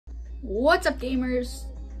What's up, gamers?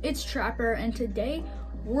 It's Trapper, and today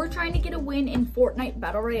we're trying to get a win in Fortnite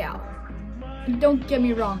Battle Royale. Don't get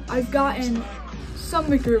me wrong, I've gotten some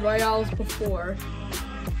victory royales before,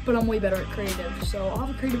 but I'm way better at creative, so I'll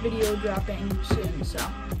have a creative video dropping soon, so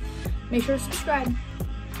make sure to subscribe.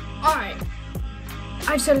 Alright,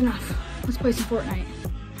 I've said enough. Let's play some Fortnite.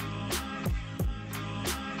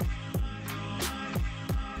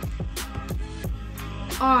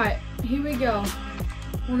 Alright, here we go.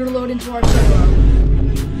 We're gonna load into our solo.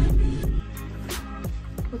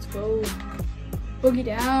 Let's go. Boogie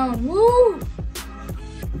down. Woo!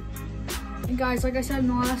 And guys, like I said in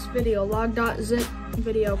the last video, log.zip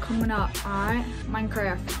video coming up. Alright,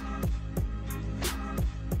 Minecraft.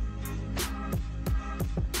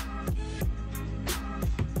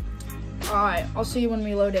 Alright, I'll see you when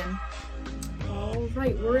we load in.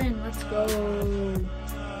 Alright, we're in. Let's go.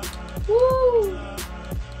 Woo!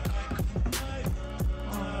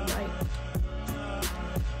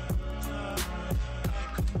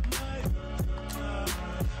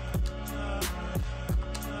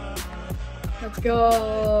 Let's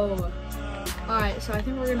go. Alright, so I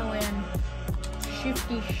think we're gonna land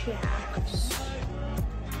Shifty Shafts.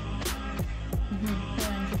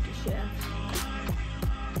 Land Shifty Shafts.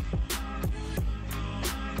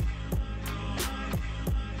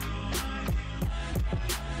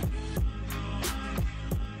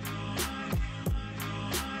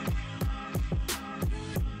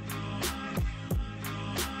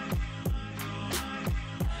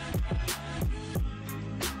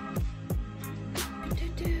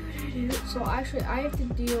 So actually, I have to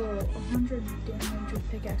deal 100 damage with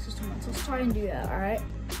pickaxes to once. Let's try and do that, alright?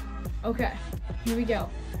 Okay, here we go.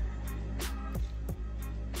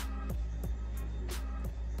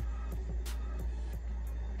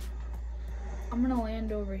 I'm gonna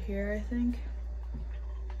land over here, I think.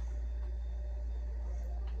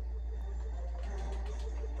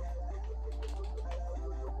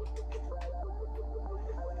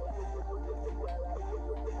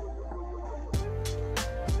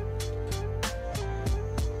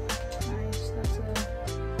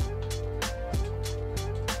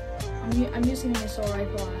 I'm using the assault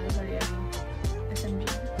rifle as a SMG,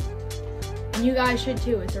 and you guys should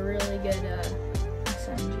too. It's a really good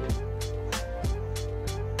SMG.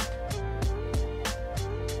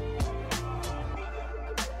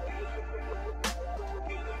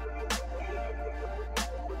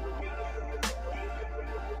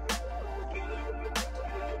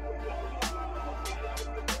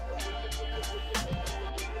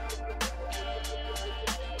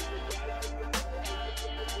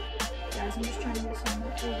 I'm just trying to get some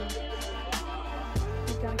more food.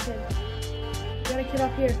 We got a kid. We got a kid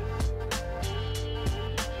up here.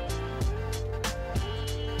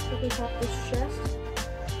 Quickly pop this chest.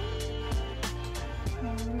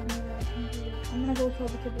 I'm gonna go kill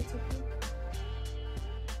the kid that's up here.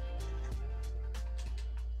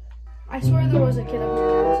 I swear there was a kid up here,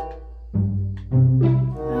 guys. I only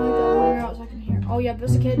got one out so I can hear. Oh yeah,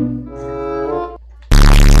 there's a kid.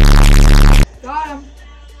 Got him.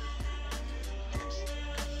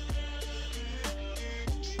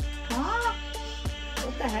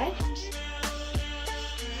 What the heck?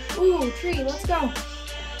 Ooh, tree, let's go.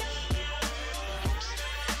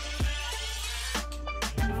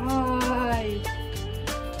 Nice.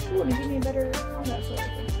 Ooh, and give me a better combat sword.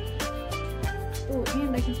 Ooh,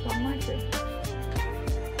 and I can spawn my tree.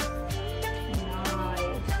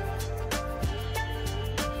 Nice.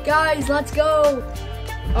 Guys, let's go.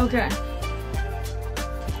 Okay.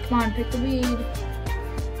 Come on, pick the weed.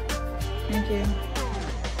 Thank you.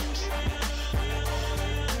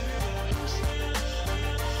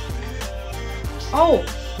 Oh,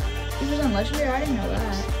 he was on legendary? I didn't know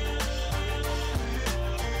that.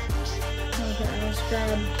 Okay, let's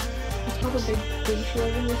grab. Let's pop a big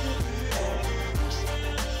shield over with it.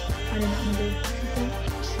 I did not know to shoot that.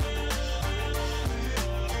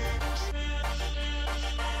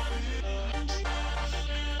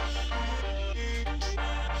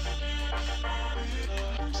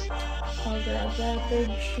 I'll grab that big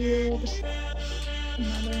shield.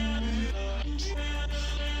 Another one.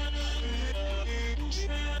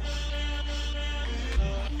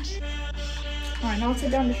 Alright, now let's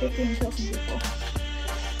head down to Shifty and kill some people.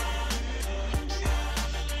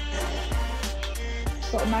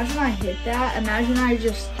 So imagine I hit that. Imagine I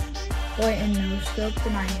just blatant no-scoped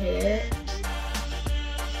and I hit it.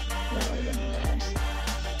 That would have been bad.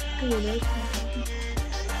 Ooh, there's something.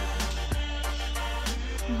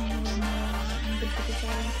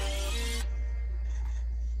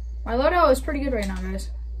 My loadout is pretty good right now, guys.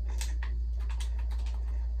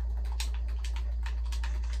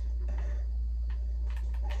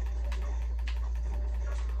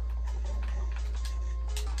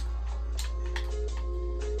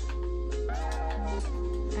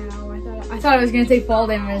 thought I was gonna take fall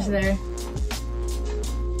damage there.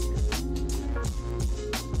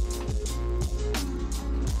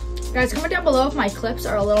 Guys, comment down below if my clips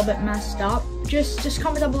are a little bit messed up. Just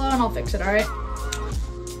comment down below and I'll fix it, alright?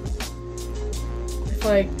 If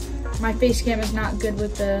like my face cam is not good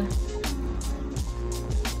with the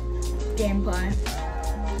gameplay.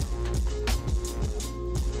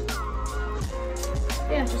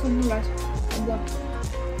 Yeah, just let me know, guys. Good luck.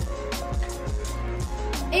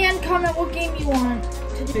 And comment what game you want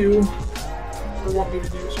to do. Or want me to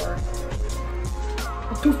do, sorry.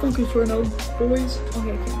 I'm too focused right now, boys.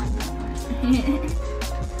 Okay, okay.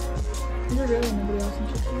 Is there really nobody else in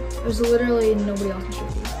Shifty? There's literally nobody else in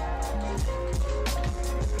Shifty.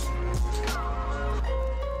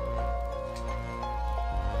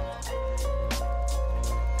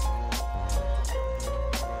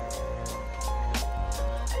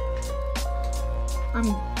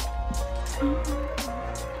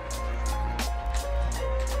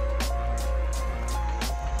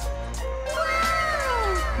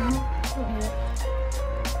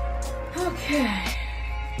 Okay.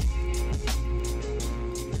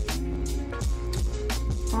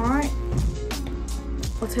 Alright.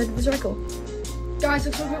 Let's head to the circle. Guys,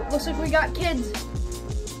 looks like we got kids.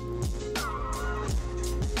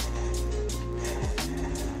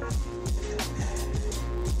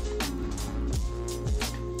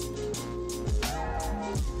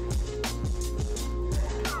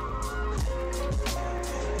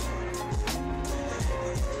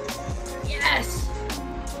 Yes!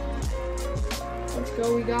 Let's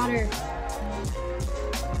go, we got her.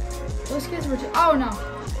 Those kids were oh no.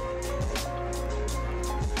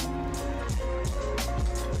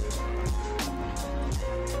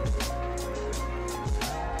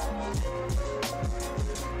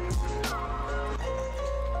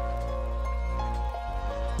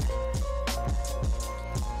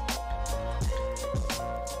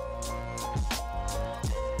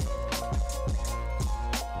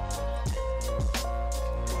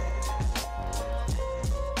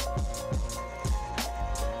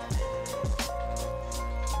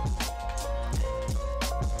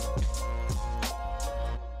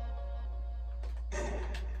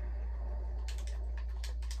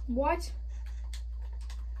 What?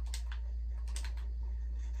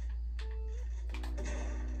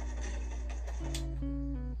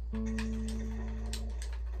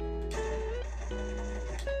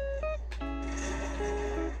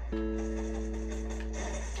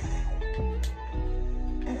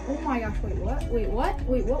 Oh my gosh, wait, what? Wait, what?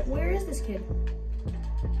 Wait, what? Where is this kid?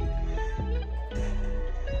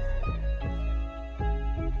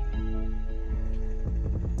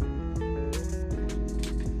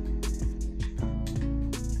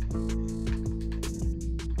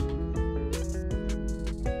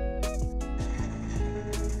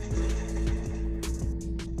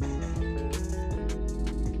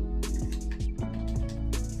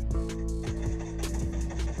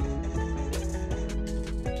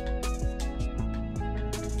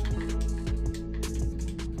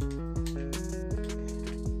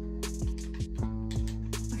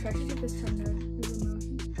 I should get this turned out.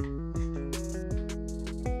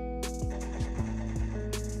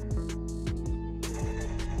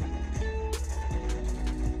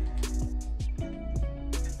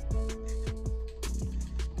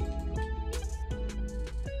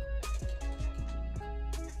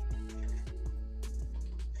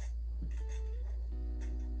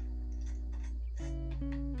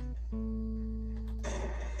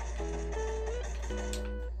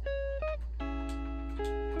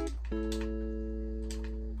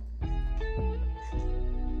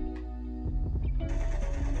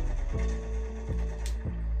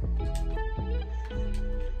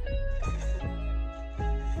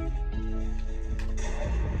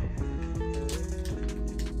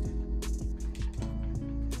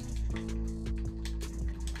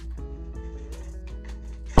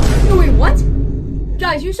 No, wait, what?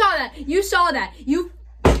 Guys, you saw that. You saw that. You...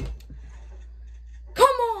 Come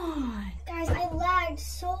on. Guys, I lagged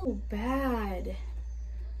so bad.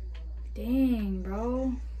 Dang,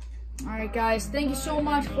 bro. Alright, guys. Thank you so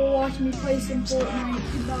much for watching me play some Fortnite.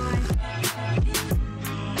 Goodbye.